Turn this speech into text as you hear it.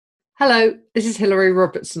Hello, this is Hilary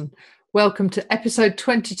Robertson. Welcome to episode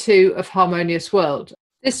 22 of Harmonious World.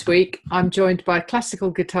 This week, I'm joined by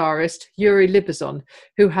classical guitarist Yuri Libazon,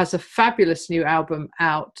 who has a fabulous new album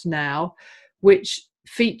out now, which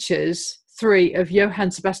features three of Johann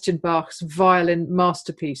Sebastian Bach's violin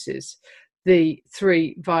masterpieces, the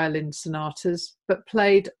three violin sonatas, but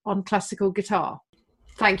played on classical guitar.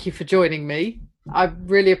 Thank you for joining me. I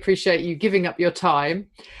really appreciate you giving up your time.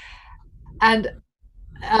 And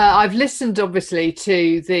I've listened, obviously,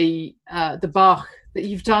 to the Bach that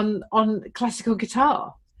you've done on classical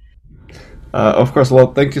guitar. Of course.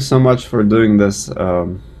 Well, thank you so much for doing this.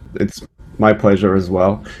 It's my pleasure as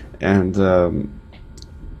well. And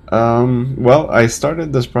well, I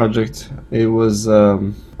started this project. It was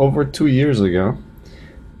over 2 years ago,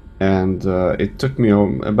 and it took me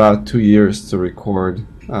about 2 years to record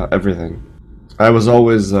everything. I was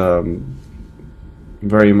always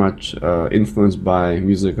very much influenced by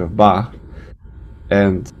music of Bach,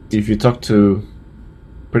 and if you talk to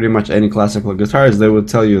pretty much any classical guitarist, they would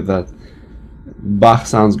tell you that Bach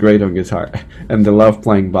sounds great on guitar, and they love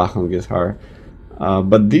playing Bach on guitar.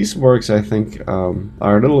 But these works, I think,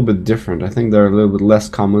 are a little bit different. I think they're a little bit less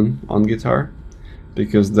common on guitar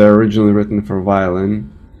because they're originally written for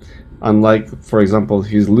violin. Unlike, for example,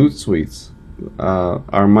 his lute suites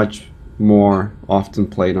are much more often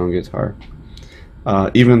played on guitar.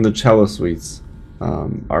 Even the cello suites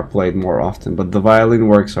are played more often, but the violin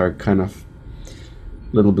works are kind of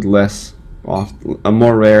a little bit less often,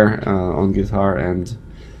 more rare on guitar, and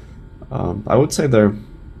I would say they're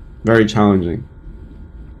very challenging.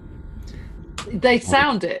 They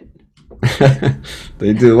sound it.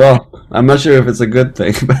 They do. Well, I'm not sure if it's a good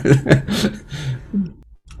thing, but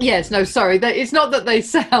Yes, no, sorry. It's not that they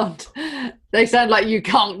sound like you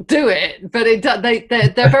can't do it, but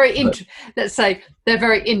they're very let's say they're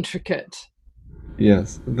very intricate.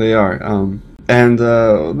 yes, they are. And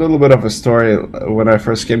a little bit of a story. When I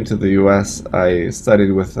first came to the U.S., I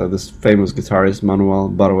studied with this famous guitarist Manuel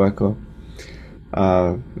Barrueco,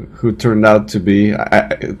 who turned out to be.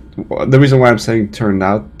 The reason why I'm saying turned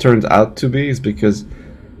out to be is because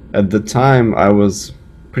at the time I was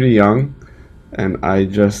pretty young, and I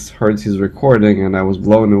just heard his recording and I was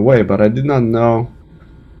blown away. But I did not know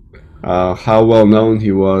how well known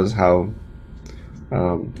he was, how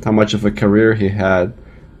much of a career he had.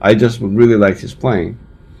 I just really liked his playing,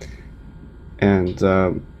 and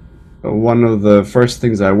one of the first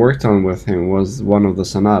things I worked on with him was one of the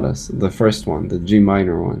sonatas, the first one, the G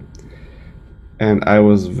minor one, and I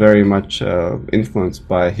was very much influenced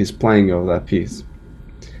by his playing of that piece.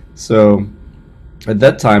 So at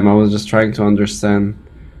that time, I was just trying to understand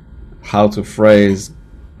how to phrase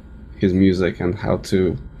his music and how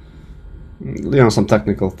to, some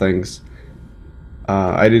technical things.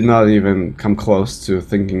 I did not even come close to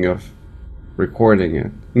thinking of recording it.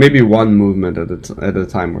 Maybe one movement at a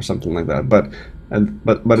time or something like that. But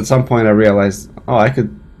at some point I realized,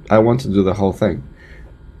 I want to do the whole thing,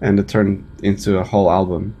 and it turned into a whole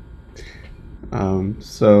album.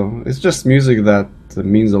 So it's just music that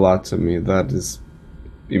means a lot to me. That is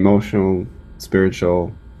emotional,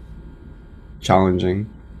 spiritual, challenging,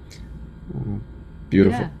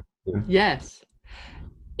 beautiful. Yeah. Yeah. Yes.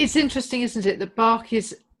 It's interesting, isn't it, that Bach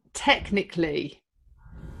is technically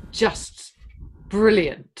just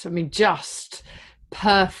brilliant. I mean, just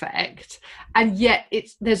perfect. And yet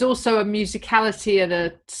there's also a musicality and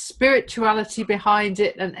a spirituality behind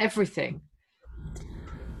it and everything.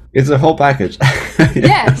 It's a whole package.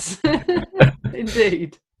 Yes,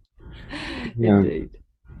 indeed. Yeah. Indeed.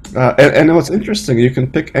 And what's interesting, you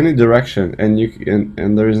can pick any direction,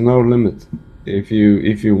 and there is no limit. If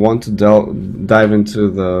you want to dive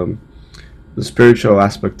into the spiritual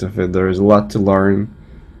aspect of it, there is a lot to learn,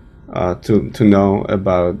 to know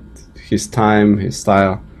about his time, his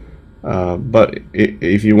style. But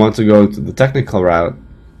if you want to go to the technical route,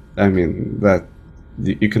 I mean that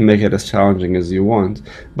you can make it as challenging as you want.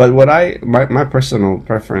 But my personal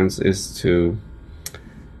preference is to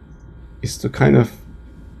kind of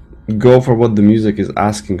go for what the music is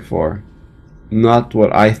asking for, not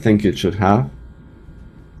what I think it should have.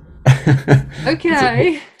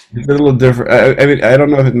 Okay. It's a little different. I mean, I don't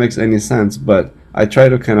know if it makes any sense, but I try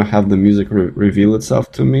to kind of have the music reveal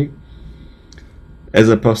itself to me, as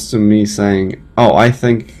opposed to me saying, "Oh, I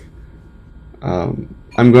think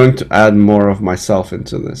I'm going to add more of myself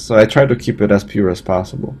into this." So I try to keep it as pure as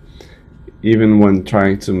possible, even when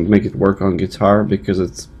trying to make it work on guitar, because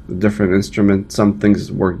it's a different instrument. Some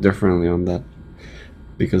things work differently on that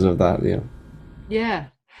because of that. Yeah. Yeah.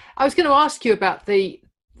 I was going to ask you about the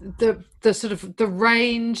sort of the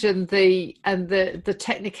range and the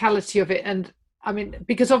technicality of it, and I mean,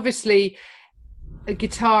 because obviously a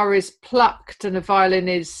guitar is plucked and a violin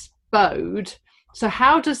is bowed. So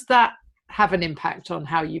how does that have an impact on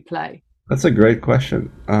how you play? That's a great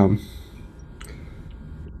question.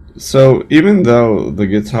 So even though the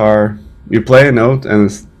guitar, you play a note and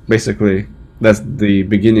it's basically that's the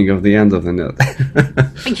beginning of the end of the note.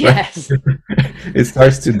 Right? Yes. It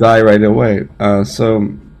starts to die right away.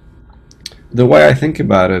 So the way I think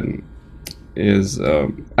about it is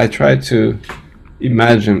I try to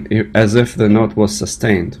imagine as if the note was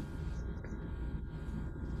sustained.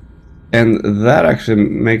 And that actually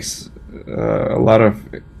makes a lot of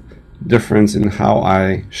difference in how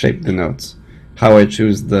I shape the notes, how I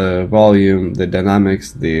choose the volume, the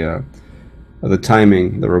dynamics, the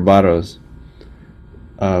timing, the rubatos.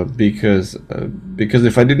 Because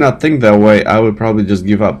if I did not think that way, I would probably just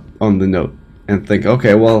give up on the note and think,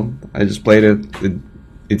 okay, well, I just played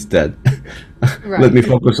it's dead. Right. Let me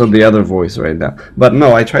focus on the other voice right now. But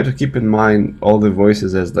no, I try to keep in mind all the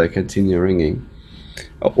voices as they continue ringing,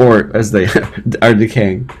 or as they are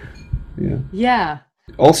decaying. Yeah. Yeah.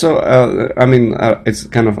 Also, I mean, it's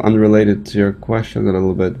kind of unrelated to your question a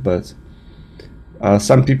little bit, but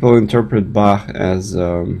some people interpret Bach as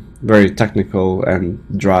very technical and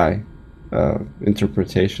dry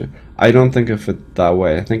interpretation. I don't think of it that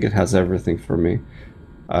way. I think it has everything for me.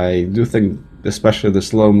 I do think, especially the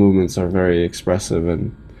slow movements, are very expressive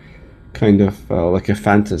and kind of like a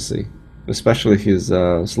fantasy, especially his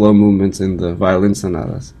slow movements in the violin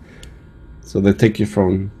sonatas. So they take you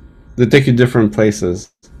different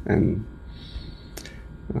places, and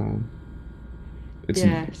it's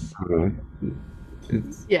Yes.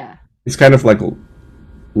 Yeah. it's kind of like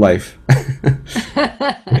life.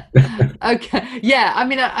 Okay. Yeah. I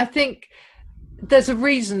mean, I think there's a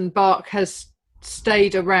reason Bach has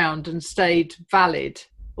stayed around and stayed valid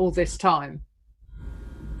all this time.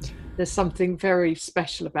 There's something very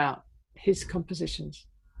special about his compositions.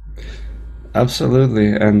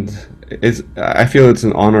 Absolutely, and I feel it's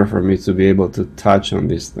an honor for me to be able to touch on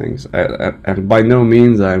these things. And by no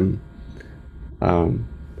means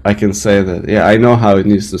I can say that, yeah, I know how it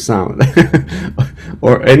needs to sound,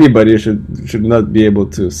 or anybody should not be able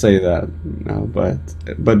to say that. No,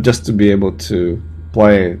 but just to be able to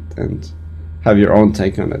play it and have your own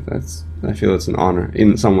take on it, I feel it's an honor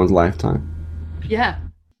in someone's lifetime. Yeah.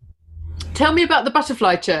 Tell me about the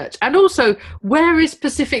Butterfly Church, and also, where is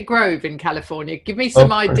Pacific Grove in California? Give me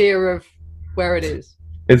some idea of where it is.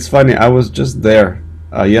 It's funny, I was just there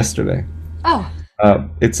yesterday. Oh.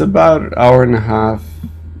 It's about an hour and a half,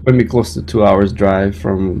 maybe close to 2 hours drive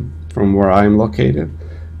from where I'm located,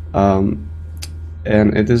 and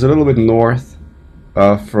it is a little bit north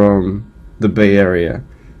from the Bay Area.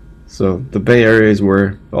 So the Bay Area is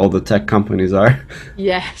where all the tech companies are.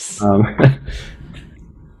 Yes.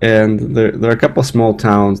 And there are a couple small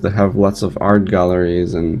towns that have lots of art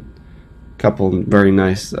galleries and a couple very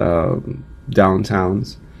nice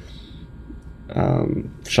downtowns,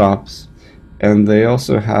 shops. And they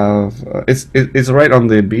also have it's right on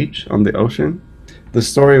the beach, on the ocean. The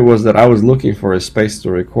story was that I was looking for a space to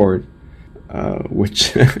record,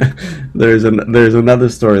 which there's another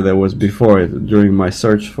story that was before it. During my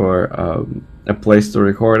search for a place to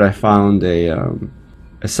record, I found a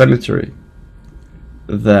cemetery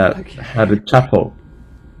that had a chapel,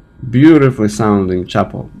 beautifully sounding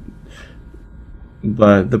chapel.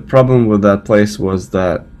 But the problem with that place was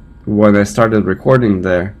that when I started recording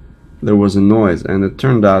there was a noise, and it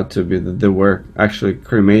turned out to be that they were actually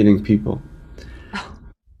cremating people.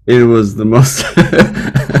 It was the most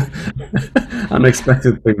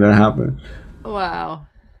unexpected thing that happened. Wow.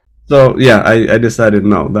 So yeah, I decided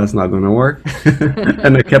no, that's not going to work,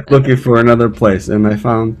 and I kept looking for another place, and I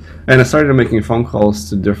started making phone calls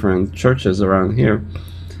to different churches around here,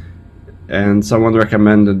 and someone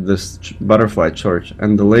recommended this Butterfly Church,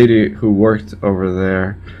 and the lady who worked over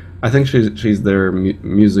there, I think she's their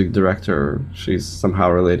music director. She's somehow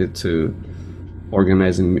related to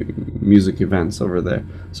organizing music events over there.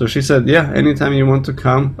 So she said, yeah, anytime you want to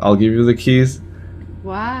come, I'll give you the keys.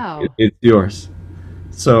 Wow. It's yours.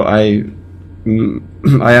 So I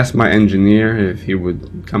asked my engineer if he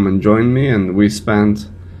would come and join me, and we spent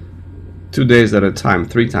 2 days at a time,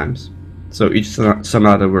 3 times. So each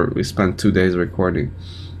sonata we spent 2 days recording.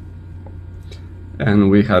 And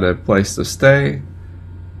we had a place to stay,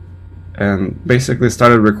 and basically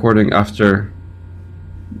started recording after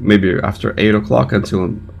 8 o'clock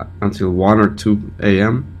until 1 or 2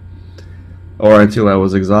 a.m. or until I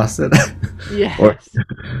was exhausted. Yes.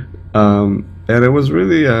 And it was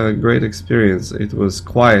really a great experience. It was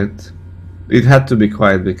quiet. It had to be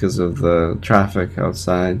quiet because of the traffic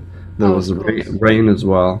outside. There was rain as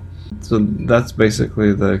well. So that's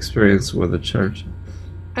basically the experience with the church.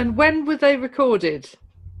 And when were they recorded?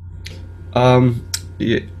 Um,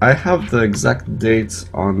 yeah, I have the exact dates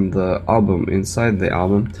on the album, inside the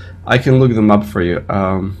album. I can look them up for you.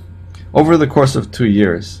 Over the course of 2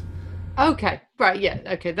 years. Okay, right, yeah,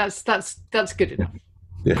 okay, that's good enough.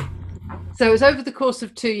 Yeah. So it was over the course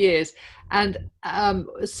of 2 years, and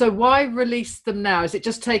so why release them now? Is it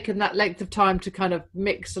just taken that length of time to kind of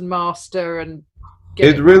mix and master and get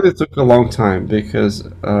It it? really took a long time because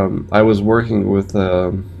I was working with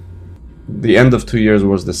the end of 2 years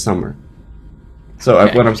was the summer. So what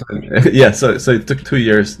Okay, I'm saying, yeah. So it took 2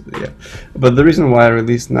 years, yeah. But the reason why I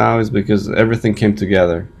released now is because everything came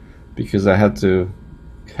together, because I had to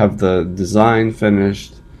have the design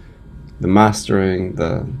finished, the mastering,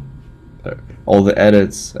 the all the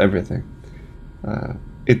edits, everything.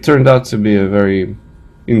 It turned out to be a very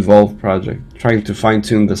involved project, trying to fine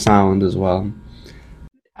tune the sound as well.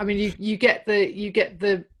 I mean, you get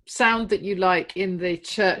the sound that you like in the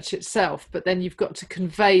church itself, but then you've got to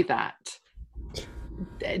convey that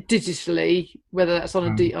digitally, whether that's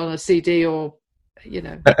on on a CD or you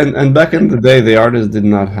know. And back in the day, the artist did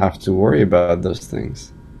not have to worry about those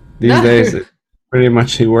things. These days, No, pretty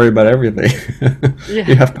much you worry about everything. You yeah,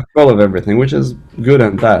 have control of everything, which is good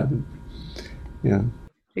and bad. Yeah.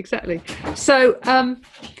 exactly. So,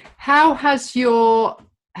 how has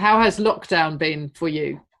lockdown been for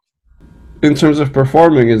you? In terms of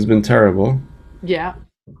performing, it's been terrible Yeah,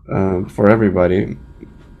 for everybody,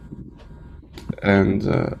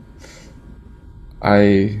 and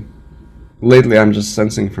I lately I'm just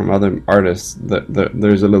sensing from other artists that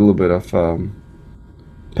there's a little bit of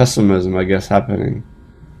pessimism, I guess, happening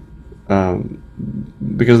um,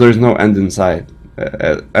 because there's no end in sight.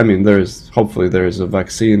 I mean, hopefully there is a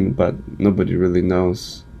vaccine, but nobody really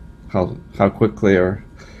knows how quickly or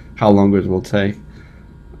how long it will take.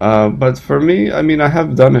 But for me, I mean, I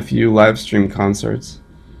have done a few live stream concerts,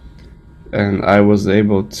 and I was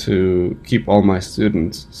able to keep all my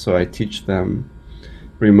students, so I teach them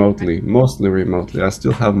remotely, mostly remotely. I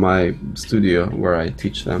still have my studio where I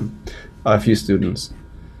teach them, a few students,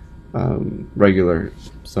 regular,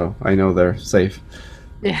 so I know they're safe.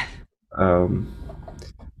 yeah, Um,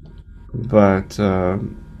 but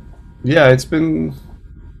yeah, it's been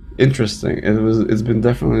interesting. It's been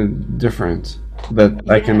definitely different that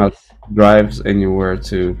I cannot yes. drive anywhere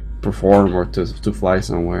to perform or to fly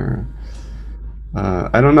somewhere.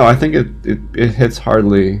 I don't know. I think it hits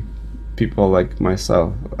hardly people like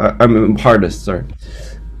myself. I mean, hardest, sorry.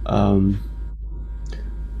 Um,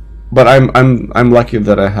 but I'm lucky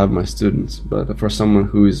that I have my students. But for someone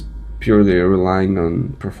who is purely relying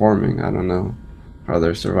on performing, I don't know how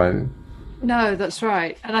they're surviving. No, that's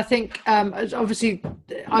right. And I think obviously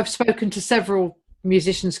I've spoken to several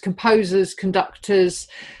musicians, composers, conductors,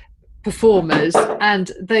 performers,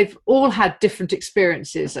 and they've all had different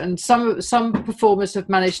experiences. And some performers have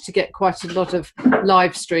managed to get quite a lot of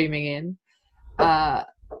live streaming in. Uh,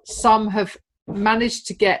 some have managed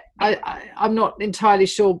to get. I'm not entirely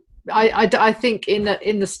sure. I think in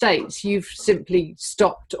the States you've simply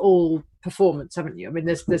stopped all performance, haven't you? I mean,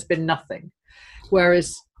 there's been nothing.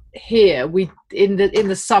 Whereas here we in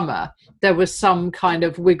the summer there was some kind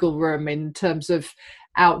of wiggle room in terms of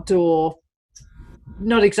outdoor,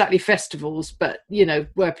 not exactly festivals, but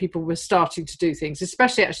where people were starting to do things,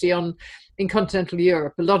 especially actually in continental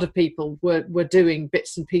Europe. A lot of people were doing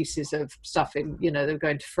bits and pieces of stuff they were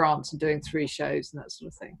going to France and doing 3 shows and that sort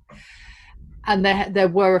of thing. And there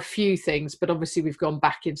were a few things, but obviously we've gone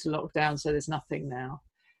back into lockdown, so there's nothing now.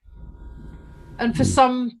 And for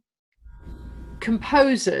some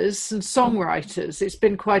composers and songwriters, it's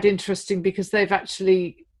been quite interesting because they've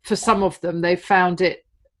actually, for some of them, they've found it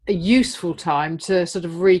a useful time to sort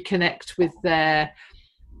of reconnect with the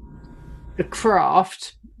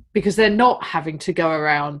craft, because they're not having to go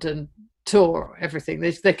around and tour everything.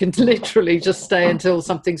 They can literally just stay until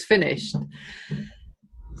something's finished.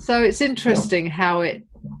 So it's interesting how it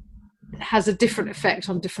has a different effect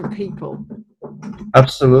on different people.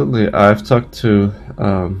 Absolutely. I've talked to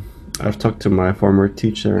my former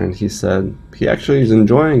teacher, and he said he actually is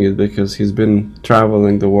enjoying it because he's been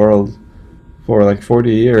traveling the world for like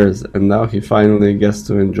 40 years, and now he finally gets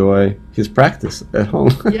to enjoy his practice at home.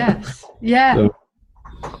 Yes. Yeah. So,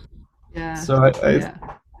 Yeah. so Yeah.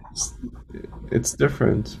 it's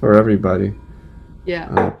different for everybody. Yeah.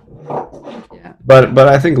 Uh, Yeah. but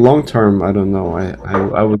I think long term, I don't know.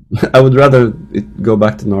 I would I would rather it go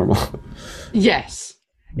back to normal. Yes,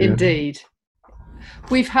 Yeah. indeed.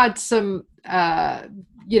 We've had some,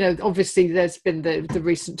 obviously there's been the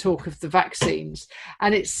recent talk of the vaccines,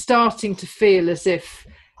 and it's starting to feel as if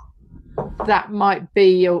that might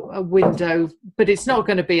be a window, but it's not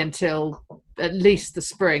going to be until at least the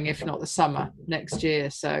spring, if not the summer next year.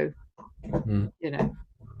 So, you know.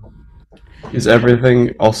 Is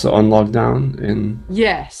everything also on lockdown in?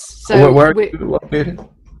 Yes. So Where are you located?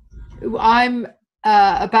 I'm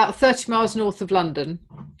about 30 miles north of London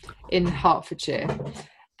in Hertfordshire,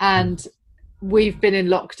 and we've been in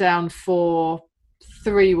lockdown for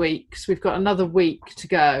 3 weeks. We've got another week to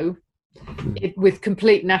go with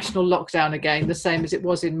complete national lockdown again, the same as it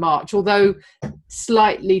was in March, although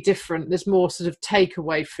slightly different. There's more sort of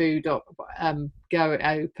takeaway food going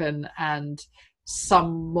open, and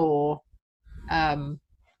some more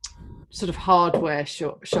sort of hardware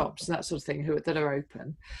shops and that sort of thing that are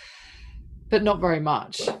open, but not very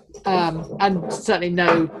much, and certainly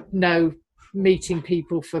no meeting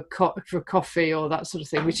people for coffee or that sort of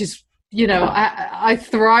thing, which is, you know, I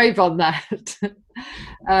thrive on that.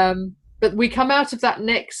 But we come out of that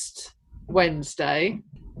next Wednesday,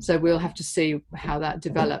 so we'll have to see how that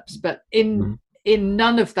develops. But in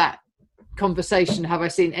none of that conversation have I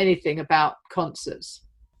seen anything about concerts.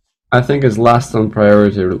 I think it's last on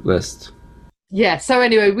priority list. Yeah. So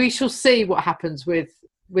anyway, we shall see what happens with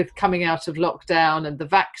coming out of lockdown and the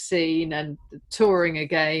vaccine and touring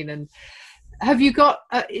again. And have you got?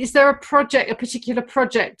 Is there a particular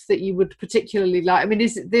project that you would particularly like? I mean,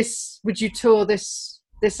 is it this? Would you tour this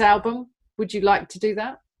album? Would you like to do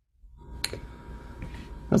that?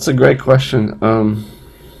 That's a great question.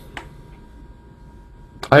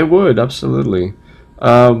 I would absolutely,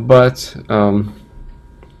 but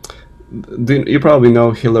you probably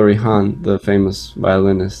know Hilary Hahn, the famous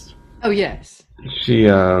violinist. Oh yes. She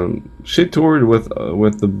toured with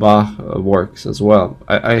the Bach works as well.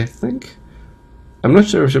 I think, I'm not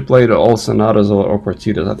sure if she played all sonatas or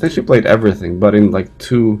partitas. I think she played everything, but in like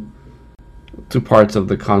two parts of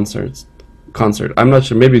the concert. I'm not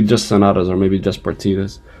sure. Maybe just sonatas or maybe just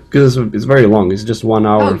partitas, because it's very long. It's just 1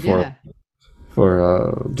 hour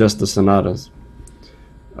for just the sonatas.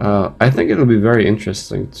 I think it'll be very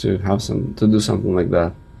interesting to do something like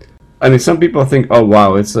that. I mean, some people think, oh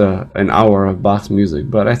wow, it's an hour of Bach's music,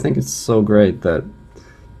 but I think it's so great that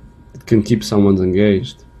it can keep someone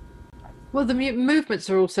engaged. Well, the movements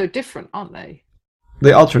are also different, aren't they?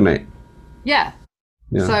 They alternate. Yeah.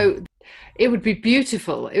 So it would be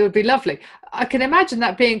beautiful. It would be lovely. I can imagine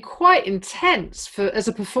that being quite intense as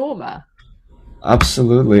a performer.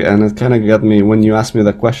 Absolutely, and it kind of got me when you asked me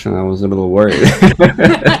that question. I was a little worried.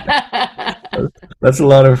 That's a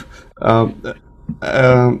lot of.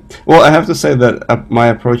 Well, I have to say that my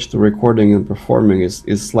approach to recording and performing is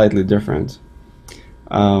slightly different.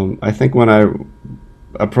 I think when I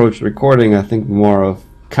approach recording, I think more of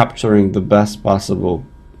capturing the best possible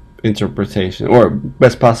interpretation or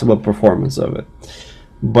best possible performance of it.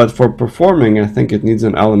 But for performing, I think it needs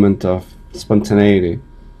an element of spontaneity.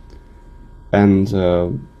 And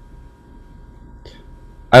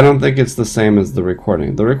I don't think it's the same as the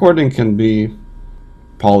recording. The recording can be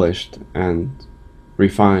polished and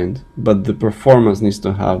refined, but the performance needs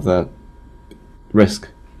to have that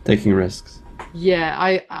taking risks. Yeah,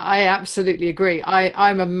 I absolutely agree.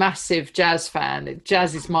 I'm a massive jazz fan.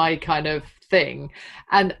 Jazz is my kind of thing.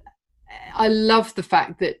 And I love the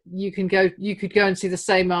fact that you could go and see the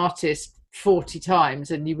same artist 40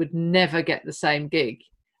 times and you would never get the same gig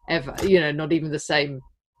ever, you know, not even the same.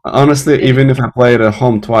 Honestly, even if I play it at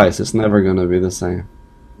home twice, it's never going to be the same.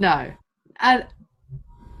 No. And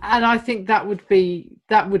I think that would be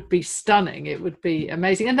stunning. It would be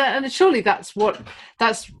amazing. And surely that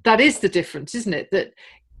is the difference, isn't it? That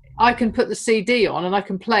I can put the CD on and I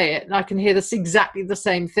can play it and I can hear this exactly the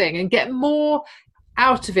same thing and get more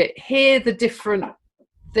out of it, hear the different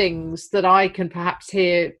things that I can perhaps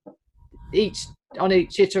hear on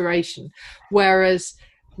each iteration. Whereas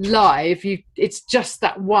live, it's just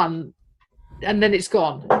that one and then it's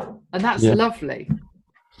gone. And that's lovely.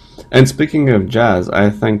 And speaking of jazz, I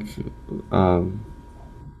think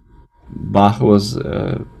Bach was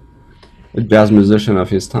a jazz musician of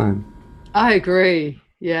his time. I agree,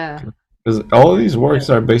 yeah. Because all of these works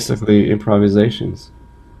are basically improvisations.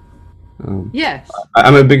 Yes.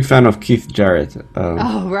 I'm a big fan of Keith Jarrett.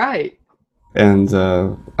 Oh, right. And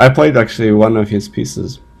I played actually one of his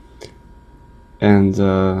pieces. And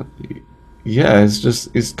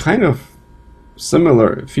it's kind of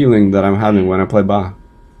similar feeling that I'm having when I play Bach.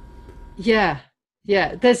 Yeah.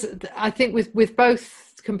 I think with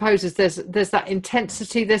both composers, there's that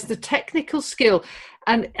intensity, there's the technical skill,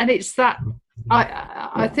 and it's that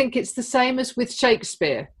I think it's the same as with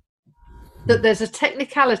Shakespeare, that there's a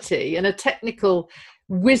technicality and a technical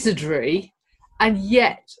wizardry, and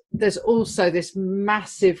yet there's also this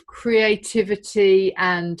massive creativity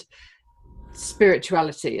and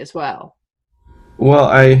spirituality as well. Well,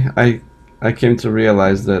 I came to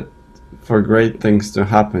realize that for great things to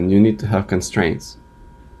happen, you need to have constraints.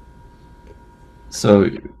 So,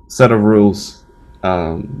 set of rules,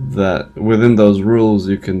 that within those rules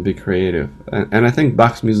you can be creative, and I think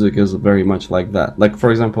Bach's music is very much like that. Like,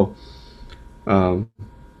 for example, um,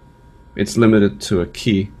 it's limited to a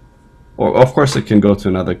key, or of course it can go to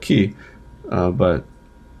another key, but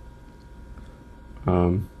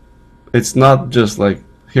um, it's not just like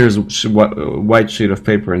here's what white sheet of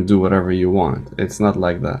paper and do whatever you want. It's not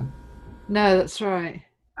like that. No, that's right.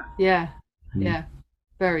 Yeah, Mm. yeah,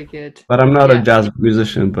 very good. But I'm not a Yeah. jazz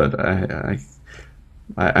musician, but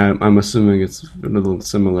I'm assuming it's a little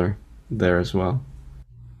similar there as well.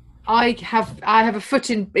 I have a foot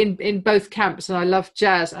in both camps, and I love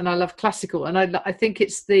jazz and I love classical, and I think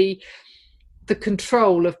it's the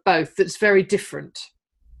control of both that's very different.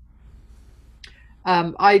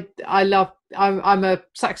 I love I'm a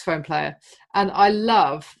saxophone player, and I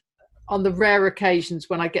love, on the rare occasions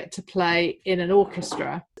when I get to play in an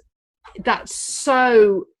orchestra, that's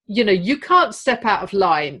so, you can't step out of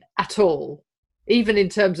line at all, even in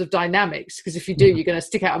terms of dynamics, because if you do, you're going to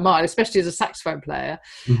stick out a mile, especially as a saxophone player.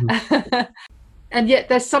 Mhm. And yet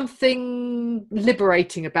there's something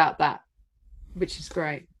liberating about that, which is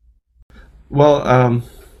great. Well,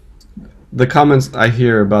 the comments I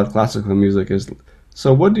hear about classical music is,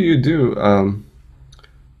 so what do you do?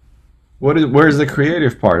 Where's the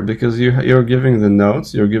creative part? Because you're giving the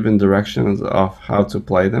notes, you're giving directions of how to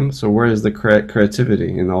play them. So where is the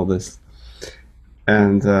creativity in all this?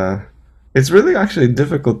 And it's really actually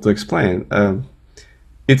difficult to explain.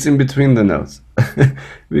 It's in between the notes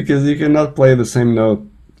because you cannot play the same note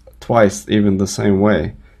twice, even the same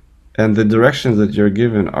way. And the directions that you're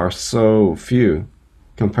given are so few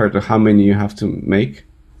compared to how many you have to make.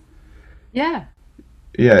 Yeah,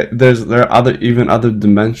 Yeah, there are other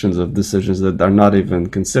dimensions of decisions that are not even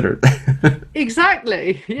considered.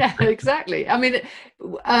 exactly. Yeah, exactly. I mean,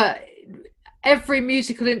 uh, every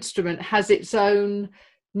musical instrument has its own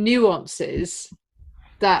nuances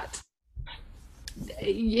that,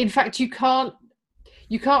 in fact, you can't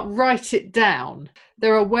write it down.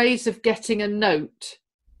 There are ways of getting a note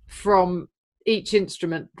from each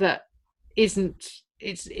instrument that isn't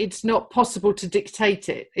it's not possible to dictate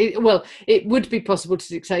it. It would be possible to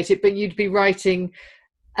dictate it, but you'd be writing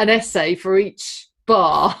an essay for each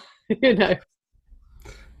bar. you know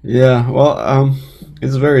Yeah, well,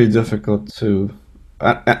 it's very difficult to.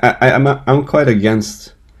 I'm quite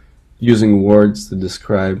against using words to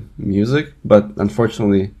describe music, but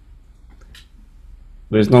unfortunately,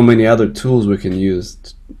 there's no many other tools we can use.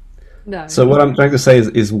 no. So what I'm trying to say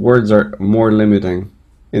is words are more limiting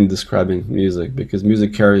in describing music because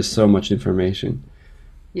music carries so much information.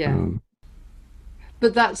 Yeah, Um,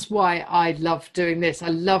 but that's why I love doing this. I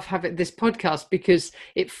love having this podcast because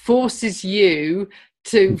it forces you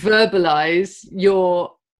to verbalize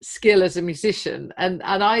your skill as a musician, and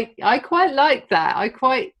I quite like that. I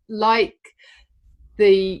quite like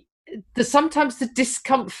the sometimes the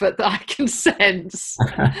discomfort that I can sense.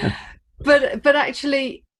 But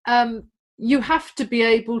actually, you have to be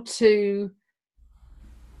able to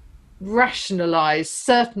rationalize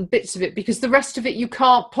certain bits of it because the rest of it you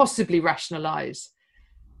can't possibly rationalize.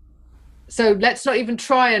 So let's not even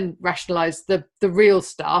try and rationalize the real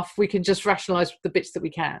stuff. We can just rationalize the bits that we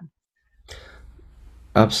can.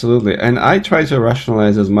 Absolutely, and I try to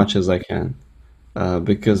rationalize as much as I can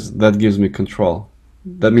because that gives me control.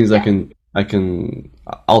 That means Yeah, I can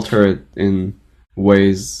alter it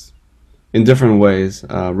ways in different ways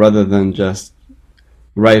rather than just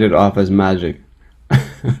write it off as magic.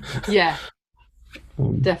 yeah,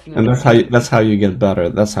 And definitely. that's how you get better.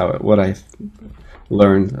 That's how what I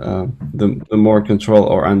learned. The more control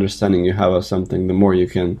or understanding you have of something, the more you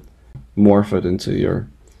can morph it into your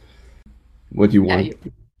what you Yeah,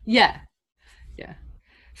 want. yeah, yeah.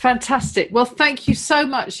 Fantastic. Well, thank you so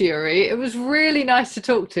much, Yuri. It was really nice to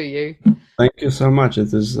talk to you. Thank you so much.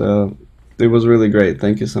 It was really great.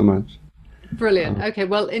 Thank you so much. Brilliant. Uh, Okay,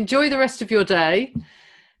 well, enjoy the rest of your day,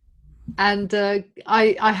 and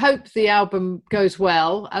I hope the album goes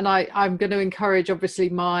well. And I'm going to encourage, obviously,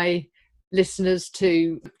 my listeners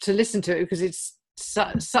to listen to it because it's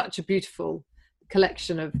such a beautiful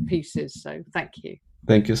collection of pieces. So, thank you.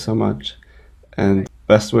 Thank you so much, and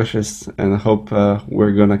best wishes. And I hope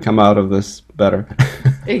we're gonna come out of this better.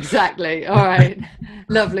 Exactly. All right.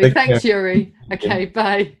 Lovely. Take care. Thanks, Yuri. Okay,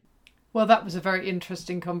 bye. Well, that was a very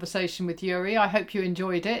interesting conversation with Yuri. I hope you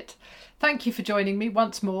enjoyed it. Thank you for joining me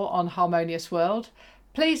once more on Harmonious World.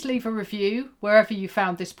 Please leave a review wherever you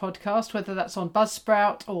found this podcast, whether that's on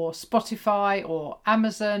Buzzsprout or Spotify or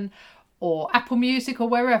Amazon or Apple Music or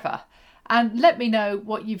wherever. And let me know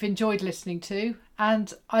what you've enjoyed listening to.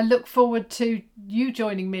 And I look forward to you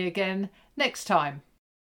joining me again next time.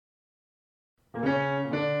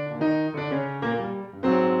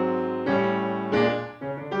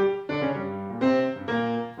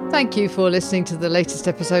 Thank you for listening to the latest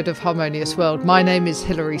episode of Harmonious World. My name is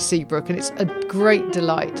Hilary Seabrook, and it's a great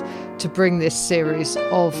delight to bring this series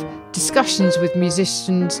of discussions with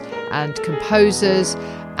musicians and composers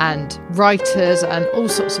and writers and all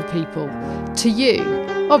sorts of people to you.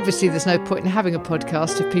 Obviously, there's no point in having a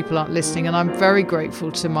podcast if people aren't listening, and I'm very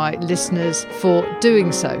grateful to my listeners for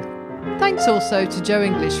doing so. Thanks also to Joe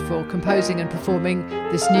English for composing and performing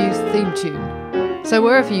this new theme tune. So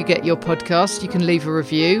wherever you get your podcast, you can leave a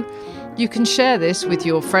review. You can share this with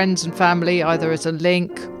your friends and family, either as a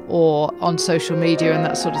link or on social media and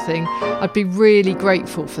that sort of thing. I'd be really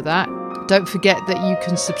grateful for that. Don't forget that you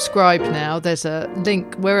can subscribe now. There's a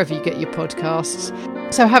link wherever you get your podcasts.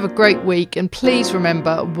 So have a great week, and please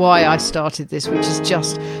remember why I started this, which is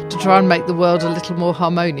just to try and make the world a little more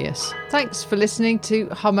harmonious. Thanks for listening to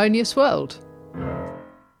Harmonious World.